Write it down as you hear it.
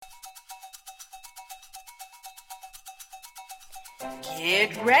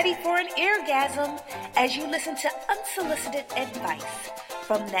Get ready for an eargasm as you listen to unsolicited advice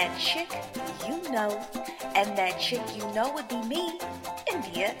from that chick you know, and that chick you know would be me,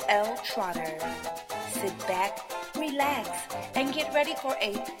 India L. Trotter. Sit back, relax, and get ready for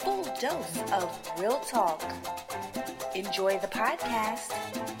a full dose of real talk. Enjoy the podcast,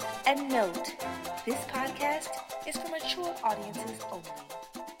 and note, this podcast is for mature audiences only.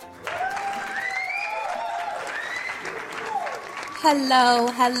 Hello,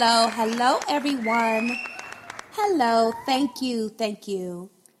 everyone. Hello, thank you.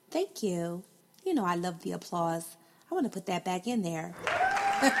 You know I love the applause. I want to put that back in there.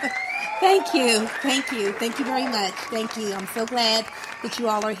 Thank you very much. Thank you. I'm so glad that you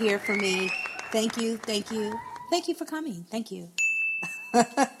all are here for me. Thank you for coming. Thank you.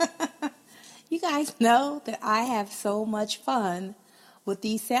 You guys know that I have so much fun with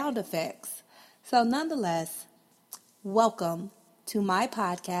these sound effects. So nonetheless, welcome to my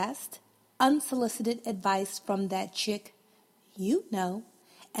podcast, Unsolicited Advice from That Chick You Know,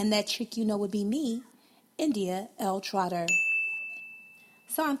 and that chick you know would be me, India L. Trotter.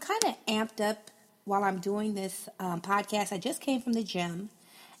 So I'm kind of amped up while I'm doing this podcast. I just came from the gym,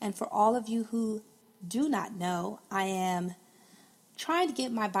 and for all of you who do not know, I am trying to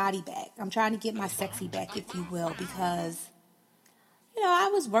get my body back. I'm trying to get my sexy back, if you will, because I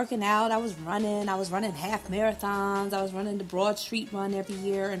was working out, I was running half marathons, I was running the Broad Street Run every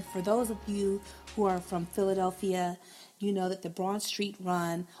year, and for those of you who are from Philadelphia, you know that the Broad Street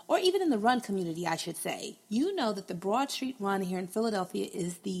Run, or even in the run community, I should say, you know that the Broad Street Run here in Philadelphia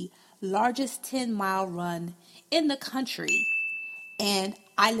is the largest 10-mile run in the country, and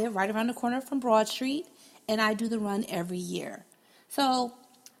I live right around the corner from Broad Street, and I do the run every year. So,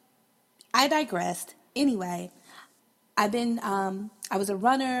 I digressed. Anyway, I was a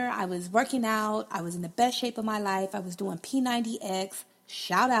runner, I was working out, I was in the best shape of my life, I was doing P90X,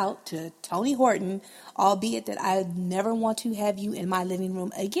 shout out to Tony Horton, albeit that I never want to have you in my living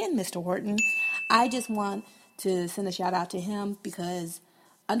room again, Mr. Horton. I just want to send a shout out to him because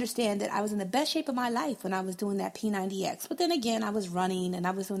understand that I was in the best shape of my life when I was doing that P90X. But then again, I was running and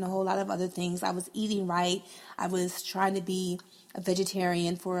I was doing a whole lot of other things. I was eating right. I was trying to be a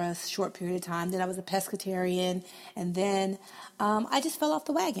vegetarian for a short period of time. Then I was a pescatarian. And then I just fell off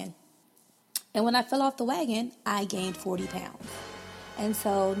the wagon. And when I fell off the wagon, I gained 40 pounds. And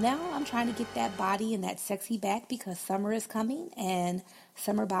so now I'm trying to get that body and that sexy back because summer is coming. And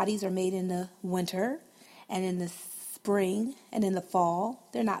summer bodies are made in the winter and in the spring and in the fall.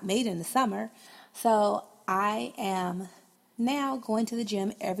 They're not made in the summer. So I am now going to the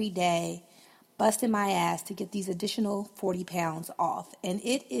gym every day, busting my ass to get these additional 40 pounds off. And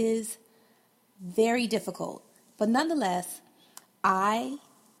it is very difficult. But nonetheless, I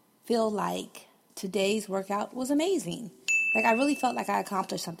feel like today's workout was amazing. Like I really felt like I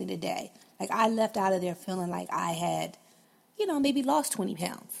accomplished something today. Like I left out of there feeling like I had, maybe lost 20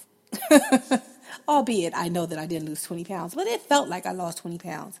 pounds. Albeit I know that I didn't lose 20 pounds, but it felt like I lost 20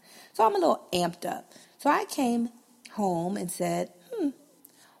 pounds. So I'm a little amped up. So I came home and said,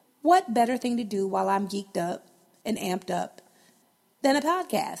 what better thing to do while I'm geeked up and amped up than a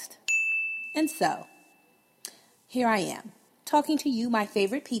podcast? And so here I am talking to you, my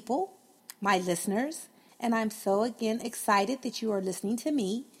favorite people, my listeners, and I'm so again excited that you are listening to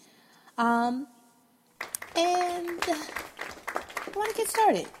me. And I want to get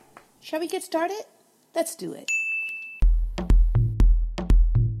started. Shall we get started? Let's do it.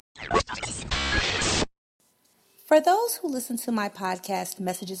 For those who listen to my podcast,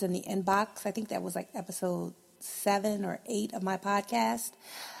 Messages in the Inbox, I think that was like episode 7 or 8 of my podcast,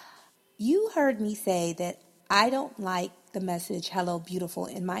 you heard me say that I don't like the message, hello, beautiful,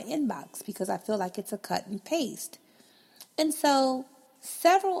 in my inbox because I feel like it's a cut and paste. And so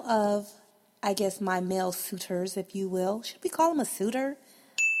several of, I guess, my male suitors, if you will, should we call him a suitor?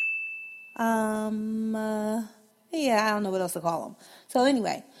 I don't know what else to call them. So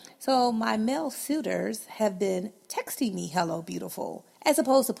anyway, my male suitors have been texting me, hello, beautiful, as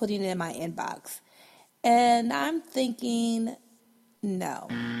opposed to putting it in my inbox. And I'm thinking, no.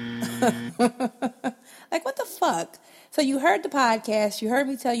 Like, what the fuck? So you heard the podcast, you heard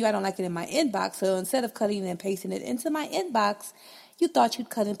me tell you I don't like it in my inbox, so instead of cutting and pasting it into my inbox, you thought you'd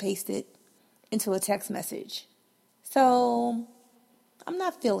cut and paste it into a text message. So I'm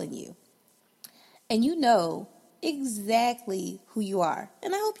not feeling you. And you know exactly who you are.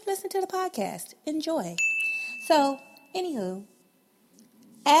 And I hope you listen to the podcast. Enjoy. So, anywho,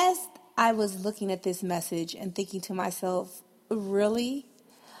 as I was looking at this message and thinking to myself, really?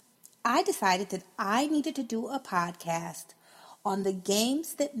 I decided that I needed to do a podcast on the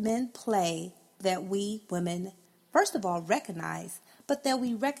games that men play that we women first of all, recognize, but that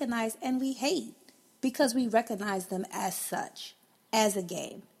we recognize and we hate because we recognize them as such, as a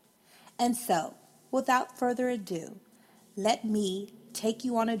game. And so, without further ado, let me take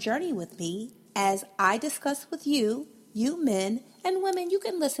you on a journey with me as I discuss with you, you men and women. You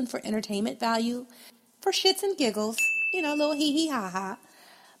can listen for entertainment value, for shits and giggles, a little hee hee ha ha.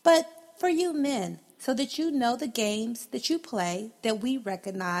 But for you men, so that you know the games that you play, that we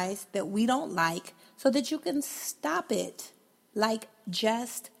recognize, that we don't like, so that you can stop it. Like,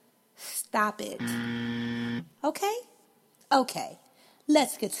 just stop it. Okay? Okay.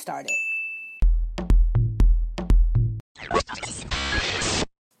 Let's get started.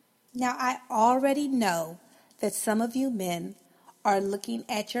 Now, I already know that some of you men are looking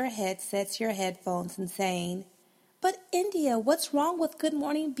at your headsets, your headphones, and saying, "But India, what's wrong with Good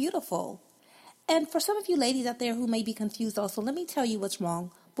Morning Beautiful?" And for some of you ladies out there who may be confused also, let me tell you what's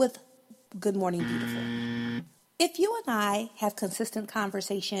wrong with Good Morning Beautiful. If you and I have consistent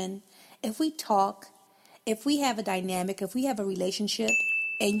conversation, if we talk, if we have a dynamic, if we have a relationship,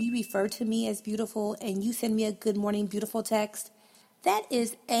 and you refer to me as beautiful and you send me a Good Morning Beautiful text, that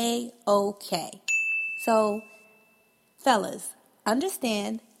is A-OK. So, fellas,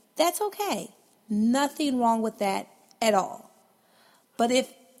 understand that's okay. Nothing wrong with that at all. But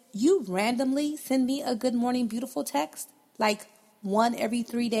if you randomly send me a Good Morning Beautiful text, like one every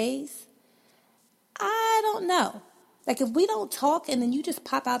 3 days, I don't know. Like if we don't talk and then you just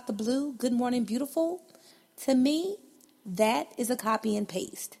pop out the blue, Good Morning Beautiful, to me, that is a copy and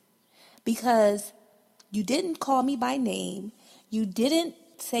paste. Because you didn't call me by name. You didn't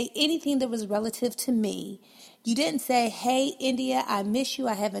say anything that was relative to me. You didn't say, "Hey, India, I miss you.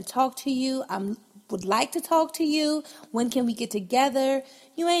 I haven't talked to you. I would like to talk to you. When can we get together?"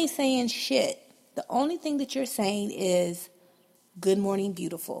 You ain't saying shit. The only thing that you're saying is, "Good Morning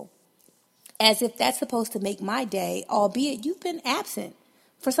Beautiful." As if that's supposed to make my day, albeit you've been absent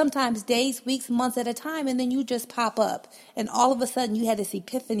for sometimes days, weeks, months at a time, and then you just pop up, and all of a sudden you had this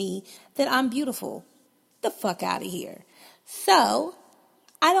epiphany that I'm beautiful. The fuck out of here. So,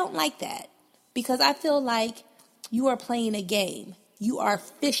 I don't like that because I feel like you are playing a game. You are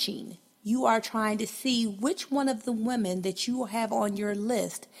fishing. You are trying to see which one of the women that you have on your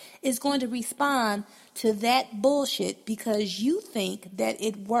list is going to respond to that bullshit because you think that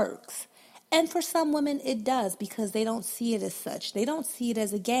it works. And for some women, it does because they don't see it as such. They don't see it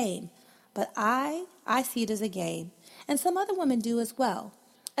as a game. But I see it as a game. And some other women do as well.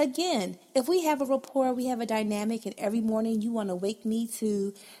 Again, if we have a rapport, we have a dynamic, and every morning you want to wake me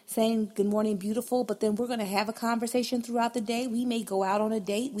to saying Good Morning Beautiful, but then we're going to have a conversation throughout the day. We may go out on a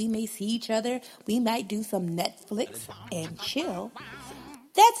date. We may see each other. We might do some Netflix and chill.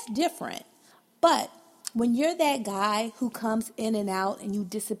 That's different. But when you're that guy who comes in and out and you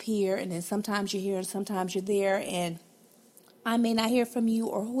disappear, and then sometimes you're here and sometimes you're there, and I may not hear from you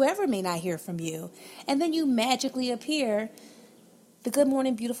or whoever may not hear from you, and then you magically appear, the Good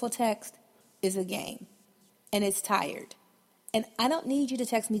Morning Beautiful text is a game, and it's tired. And I don't need you to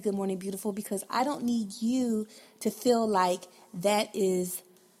text me Good Morning Beautiful because I don't need you to feel like that is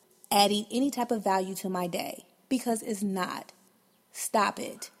adding any type of value to my day because it's not. Stop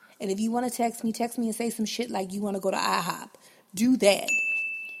it. And if you want to text me and say some shit like you want to go to IHOP. Do that.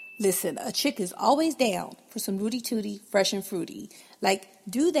 Listen, a chick is always down for some Rudy Tooty, fresh and fruity. Like,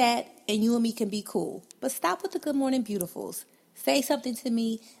 do that and you and me can be cool. But stop with the Good Morning Beautifuls. Say something to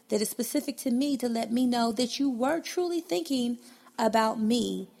me that is specific to me to let me know that you were truly thinking about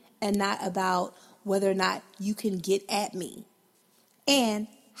me and not about whether or not you can get at me. And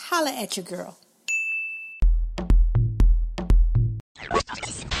holla at your girl.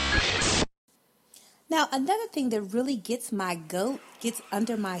 Now, another thing that really gets my goat, gets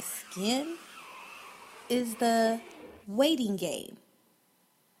under my skin, is the waiting game,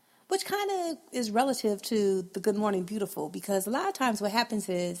 which kind of is relative to the Good Morning Beautiful, because a lot of times what happens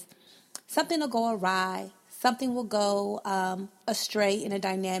is something will go awry, something will go astray in a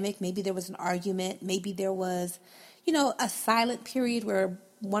dynamic. Maybe there was an argument, maybe there was, a silent period where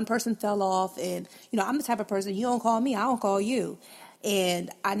one person fell off, and, I'm the type of person, you don't call me, I don't call you. And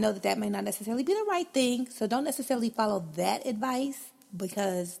I know that may not necessarily be the right thing, so don't necessarily follow that advice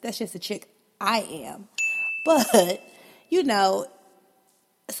because that's just a chick I am. But,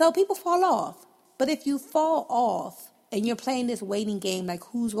 so people fall off. But if you fall off and you're playing this waiting game like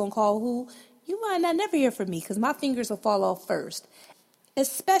who's going to call who, you might not never hear from me because my fingers will fall off first,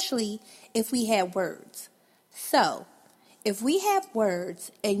 especially if we had words. So, if we have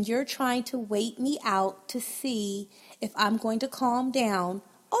words and you're trying to wait me out to see if I'm going to calm down,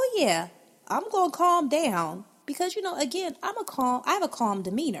 oh yeah, I'm going to calm down. because, again, I have a calm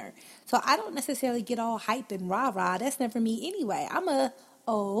demeanor. So I don't necessarily get all hype and rah-rah. That's never me anyway. I'm a,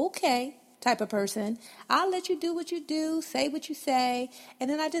 oh, okay type of person. I'll let you do what you do, say what you say, and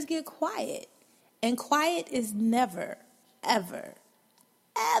then I just get quiet. And quiet is never, ever,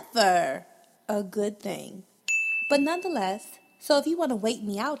 ever a good thing. But nonetheless, so if you want to wait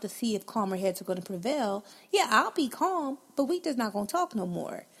me out to see if calmer heads are going to prevail, yeah, I'll be calm, but we just not going to talk no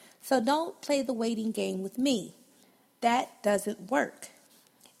more. So don't play the waiting game with me. That doesn't work.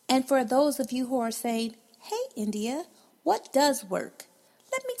 And for those of you who are saying, hey, India, what does work?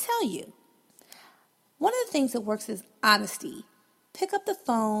 Let me tell you. One of the things that works is honesty. Pick up the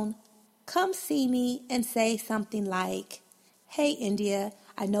phone, come see me, and say something like, hey, India,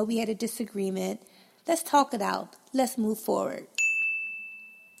 I know we had a disagreement. Let's talk it out. Let's move forward.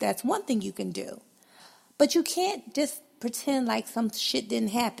 That's one thing you can do. But you can't just pretend like some shit didn't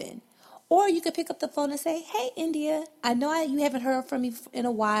happen. Or you could pick up the phone and say, hey, India, I know you haven't heard from me in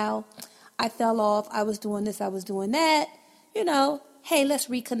a while. I fell off. I was doing this. I was doing that. Hey, let's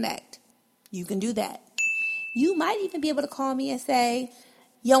reconnect. You can do that. You might even be able to call me and say,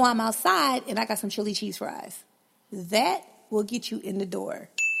 yo, I'm outside and I got some chili cheese fries. That will get you in the door.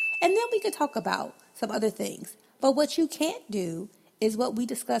 And then we could talk about some other things. But what you can't do is what we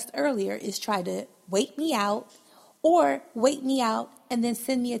discussed earlier, is try to wait me out or wait me out and then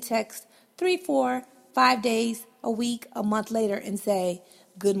send me a text 3, 4, 5 days, a week, a month later and say,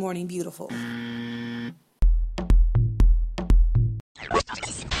 good morning, beautiful.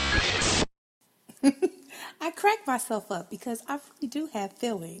 I crack myself up because I really do have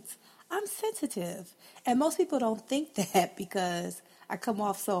feelings. I'm sensitive. And most people don't think that because I come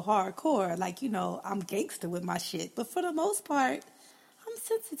off so hardcore, like, I'm gangster with my shit. But for the most part, I'm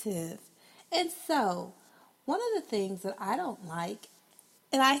sensitive. And so, one of the things that I don't like,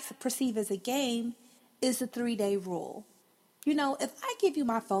 and I perceive as a game, is the 3-day rule. If I give you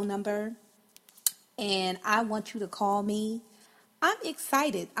my phone number and I want you to call me, I'm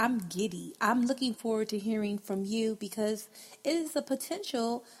excited. I'm giddy. I'm looking forward to hearing from you because it is the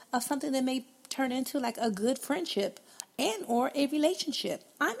potential of something that may turn into like a good friendship and or a relationship.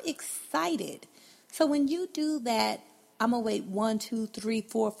 I'm excited. So when you do that, I'm going to wait 1, 2, 3,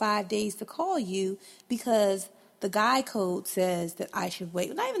 4, 5 days to call you because the guy code says that I should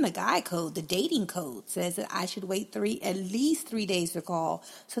wait. Not even the guy code, the dating code says that I should wait at least 3 days to call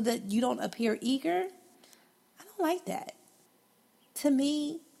so that you don't appear eager. I don't like that. To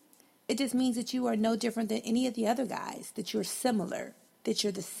me, it just means that you are no different than any of the other guys, that you're similar, that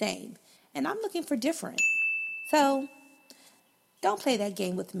you're the same. And I'm looking for different. So don't play that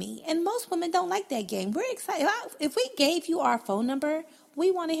game with me. And most women don't like that game. We're excited. If we gave you our phone number,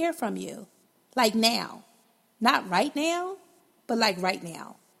 we want to hear from you. Like now. Not right now, but like right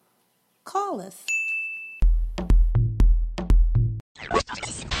now. Call us.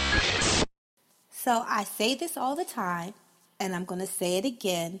 So I say this all the time, and I'm going to say it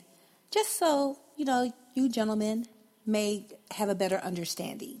again, just so, you gentlemen may have a better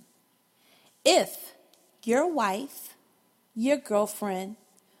understanding. If your wife, your girlfriend,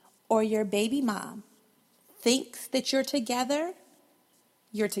 or your baby mom thinks that you're together,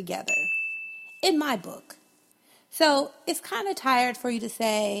 you're together. In my book. So it's kind of tired for you to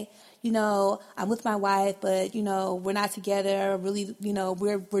say, I'm with my wife, but, we're not together. Really,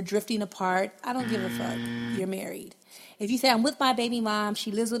 we're drifting apart. I don't give a fuck. You're married. If you say, I'm with my baby mom,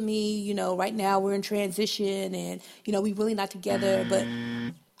 she lives with me, right now we're in transition and, we really not together, but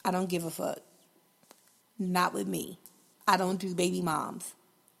I don't give a fuck. Not with me. I don't do baby moms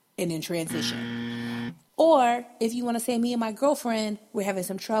and in transition. Or if you want to say me and my girlfriend, we're having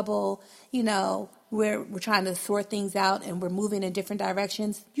some trouble, we're trying to sort things out and we're moving in different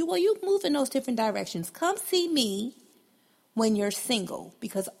directions. You move in those different directions. Come see me when you're single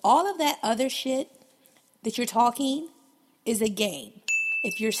because all of that other shit that you're talking is a game.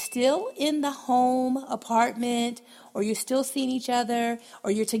 If you're still in the home, apartment, or you're still seeing each other,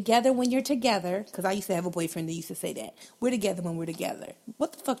 or you're together when you're together, because I used to have a boyfriend that used to say that. We're together when we're together.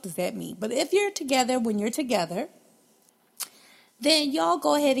 What the fuck does that mean? But if you're together when you're together, then y'all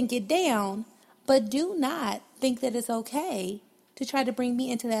go ahead and get down, but do not think that it's okay to try to bring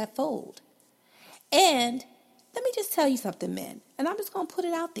me into that fold. And let me just tell you something, men, and I'm just going to put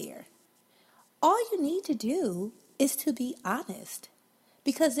it out there. All you need to do is to be honest.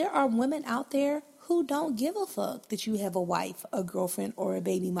 Because there are women out there who don't give a fuck that you have a wife, a girlfriend, or a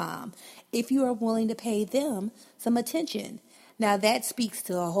baby mom if you are willing to pay them some attention. Now, that speaks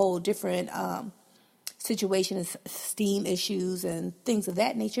to a whole different situation of esteem issues and things of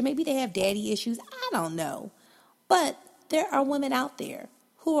that nature. Maybe they have daddy issues. I don't know. But there are women out there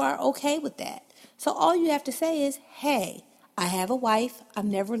who are okay with that. So all you have to say is, hey, I have a wife. I'm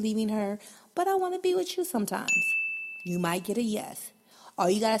never leaving her, but I want to be with you sometimes. You might get a yes. All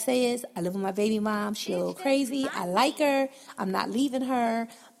you got to say is, I live with my baby mom. She's a little crazy. I like her. I'm not leaving her,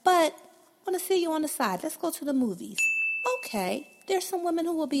 but I want to see you on the side. Let's go to the movies. Okay. There's some women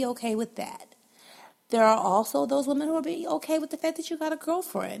who will be okay with that. There are also those women who will be okay with the fact that you got a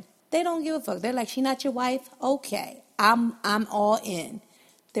girlfriend. They don't give a fuck. They're like, she not your wife? Okay. I'm all in.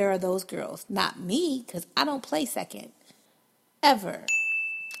 There are those girls. Not me, because I don't play second. Ever.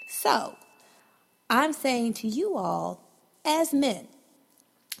 So, I'm saying to you all, as men,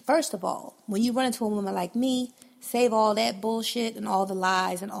 first of all, when you run into a woman like me, save all that bullshit and all the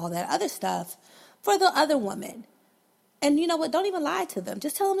lies and all that other stuff for the other woman. And you know what? Don't even lie to them.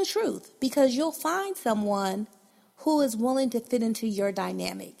 Just tell them the truth. Because you'll find someone who is willing to fit into your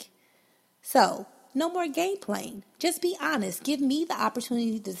dynamic. So, no more game playing. Just be honest. Give me the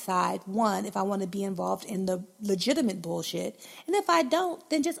opportunity to decide, one, if I want to be involved in the legitimate bullshit. And if I don't,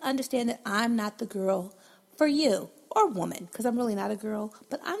 then just understand that I'm not the girl for you. Or woman, because I'm really not a girl.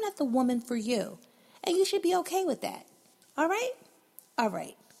 But I'm not the woman for you. And you should be okay with that. All right? All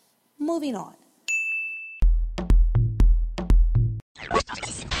right. Moving on.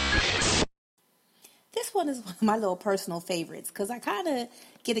 This one is one of my little personal favorites because I kind of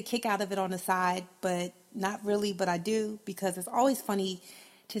get a kick out of it on the side, but not really, but I do because it's always funny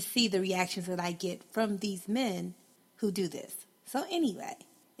to see the reactions that I get from these men who do this. So anyway,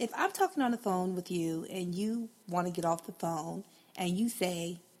 if I'm talking on the phone with you and you want to get off the phone and you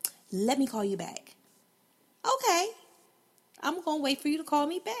say, let me call you back. Okay, I'm going to wait for you to call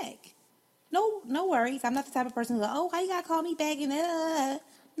me back. No worries. I'm not the type of person who goes, oh, why you got to call me back? And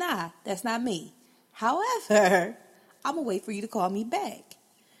Nah, that's not me. However, I'm going to wait for you to call me back.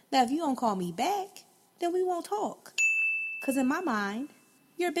 Now, if you don't call me back, then we won't talk. Because in my mind,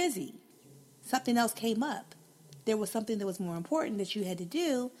 you're busy. Something else came up. There was something that was more important that you had to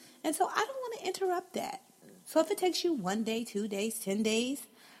do. And so I don't want to interrupt that. So if it takes you 1 day, 2 days, 10 days,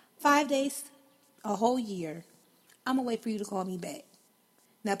 5 days, a whole year, I'm going to wait for you to call me back.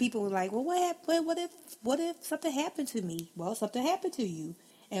 Now, people were like, well, what if something happened to me? Well, something happened to you.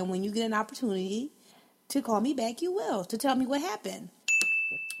 And when you get an opportunity to call me back, you will, to tell me what happened.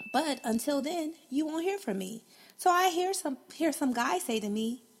 But until then, you won't hear from me. So I hear some guy say to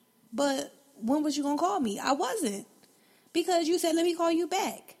me, but when was you going to call me? I wasn't. Because you said, let me call you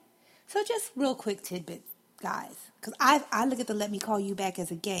back. So just real quick tidbit, guys. Because I look at the let me call you back as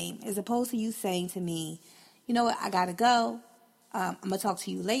a game, as opposed to you saying to me, you know what, I got to go. I'm going to talk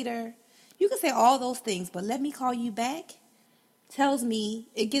to you later. You can say all those things, but let me call you back tells me,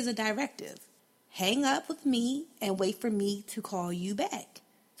 it gives a directive. Hang up with me and wait for me to call you back.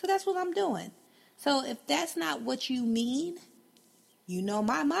 So that's what I'm doing. So if that's not what you mean, you know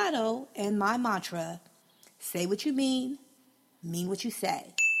my motto and my mantra, say what you mean what you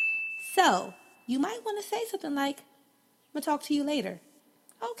say. So you might want to say something like, I'm going to talk to you later.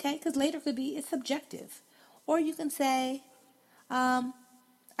 Okay, because later could be, it's subjective. Or you can say, I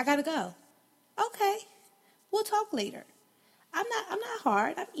gotta go. Okay, we'll talk later. I'm not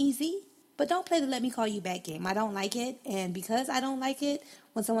hard. I'm easy. But don't play the let me call you back game. I don't like it. And because I don't like it,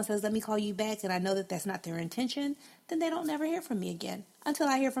 when someone says let me call you back and I know that that's not their intention, then they don't never hear from me again until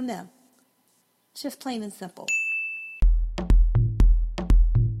I hear from them. It's just plain and simple.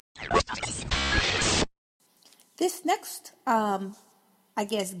 This next,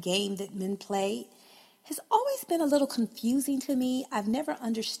 game that men play has always been a little confusing to me. I've never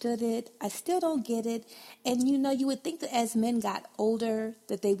understood it. I still don't get it. And you would think that as men got older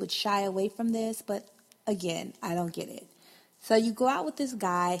that they would shy away from this, but again, I don't get it. So you go out with this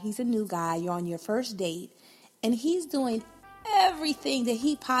guy, he's a new guy, you're on your first date, and he's doing everything that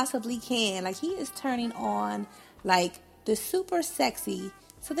he possibly can. Like he is turning on like the super sexy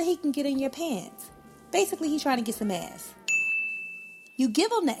so that he can get in your pants. Basically, he's trying to get some ass. You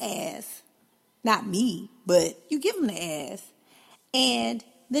give him the ass. Not me, but you give him the ass, and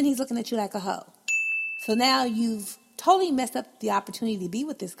then he's looking at you like a hoe. So now you've totally messed up the opportunity to be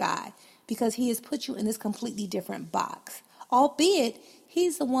with this guy because he has put you in this completely different box. Albeit,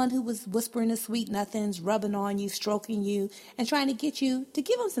 he's the one who was whispering the sweet nothings, rubbing on you, stroking you, and trying to get you to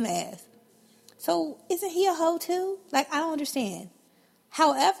give him some ass. So isn't he a hoe too? Like, I don't understand.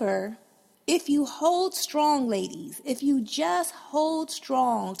 However, if you hold strong, ladies, if you just hold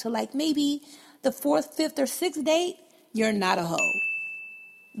strong to like maybe the 4th, 5th, or 6th date, you're not a hoe.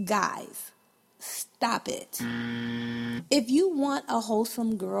 Guys, stop it. If you want a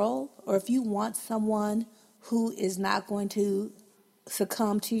wholesome girl, or if you want someone who is not going to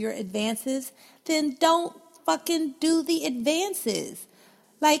succumb to your advances, then don't fucking do the advances.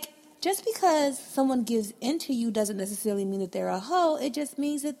 Like, just because someone gives into you doesn't necessarily mean that they're a hoe. It just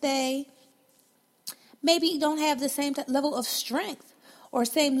means that they maybe don't have the same level of strength or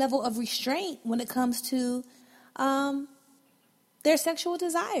same level of restraint when it comes to their sexual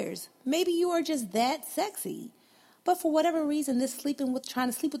desires. Maybe you are just that sexy. But for whatever reason, trying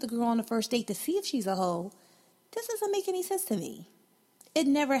to sleep with the girl on the first date to see if she's a hoe, this doesn't make any sense to me. It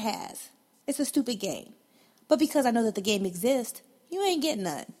never has. It's a stupid game. But because I know that the game exists, you ain't getting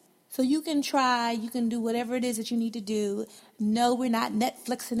none. So you can try, you can do whatever it is that you need to do. No, we're not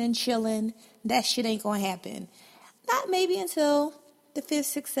Netflixing and chilling. That shit ain't going to happen. Not maybe until the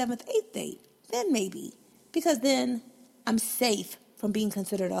 5th, 6th, 7th, 8th date. Then maybe. Because then I'm safe from being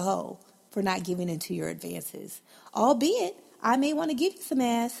considered a hoe for not giving into your advances. Albeit, I may want to give you some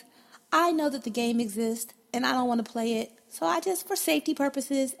ass. I know that the game exists and I don't want to play it. So I just, for safety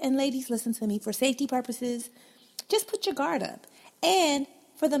purposes, and ladies, listen to me, for safety purposes, just put your guard up. And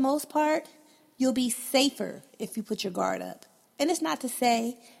for the most part, you'll be safer if you put your guard up. And it's not to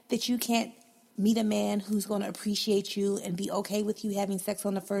say that you can't meet a man who's going to appreciate you and be okay with you having sex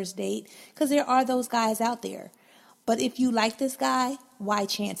on the first date, because there are those guys out there. But if you like this guy, why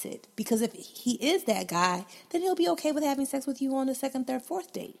chance it? Because if he is that guy, then he'll be okay with having sex with you on the 2nd, 3rd,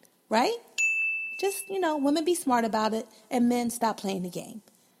 4th date, right? Just, women be smart about it and men stop playing the game.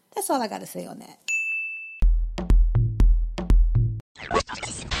 That's all I got to say on that.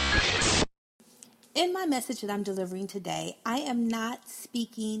 In my message that I'm delivering today, I am not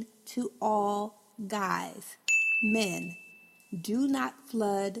speaking to all guys. Men, do not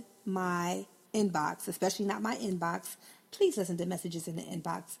flood my inbox, especially not my inbox. Please listen to messages in the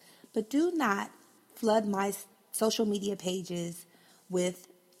inbox. But do not flood my social media pages with,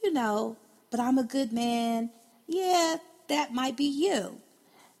 but I'm a good man. Yeah, that might be you.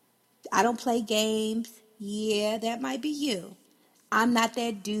 I don't play games. Yeah, that might be you. I'm not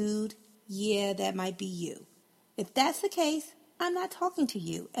that dude. Yeah, that might be you. If that's the case, I'm not talking to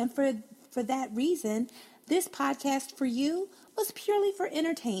you. And for that reason, this podcast for you was purely for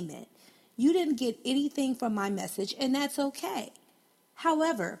entertainment. You didn't get anything from my message, and that's okay.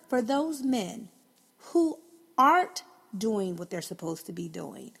 However, for those men who aren't doing what they're supposed to be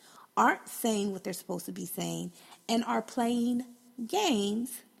doing, aren't saying what they're supposed to be saying, and are playing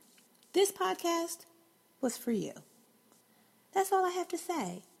games, this podcast was for you. That's all I have to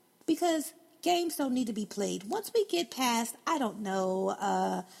say. Because games don't need to be played. Once we get past,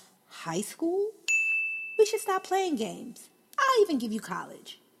 high school, we should stop playing games. I'll even give you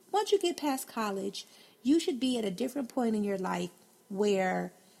college. Once you get past college, you should be at a different point in your life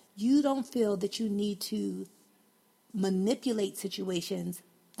where you don't feel that you need to manipulate situations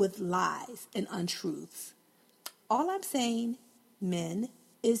with lies and untruths. All I'm saying, men,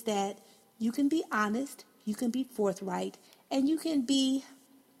 is that you can be honest, you can be forthright, and you can be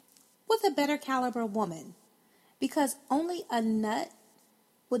with a better caliber woman. Because only a nut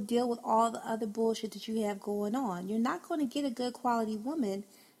would deal with all the other bullshit that you have going on. You're not going to get a good quality woman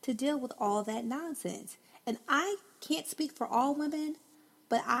to deal with all that nonsense. And I can't speak for all women,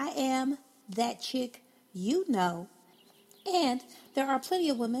 but I am that chick you know. And there are plenty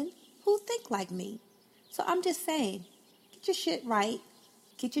of women who think like me. So I'm just saying, get your shit right,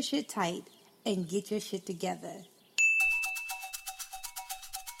 get your shit tight, and get your shit together.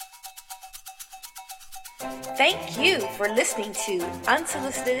 Thank you for listening to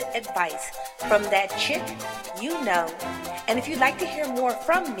Unsolicited Advice from That Chick You Know. And if you'd like to hear more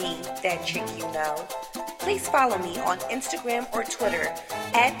from me, That Chick You Know, please follow me on Instagram or Twitter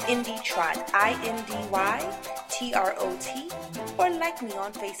at IndyTrot, INDYTROT, or like me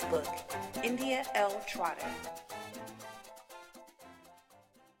on Facebook, India L. Trotter.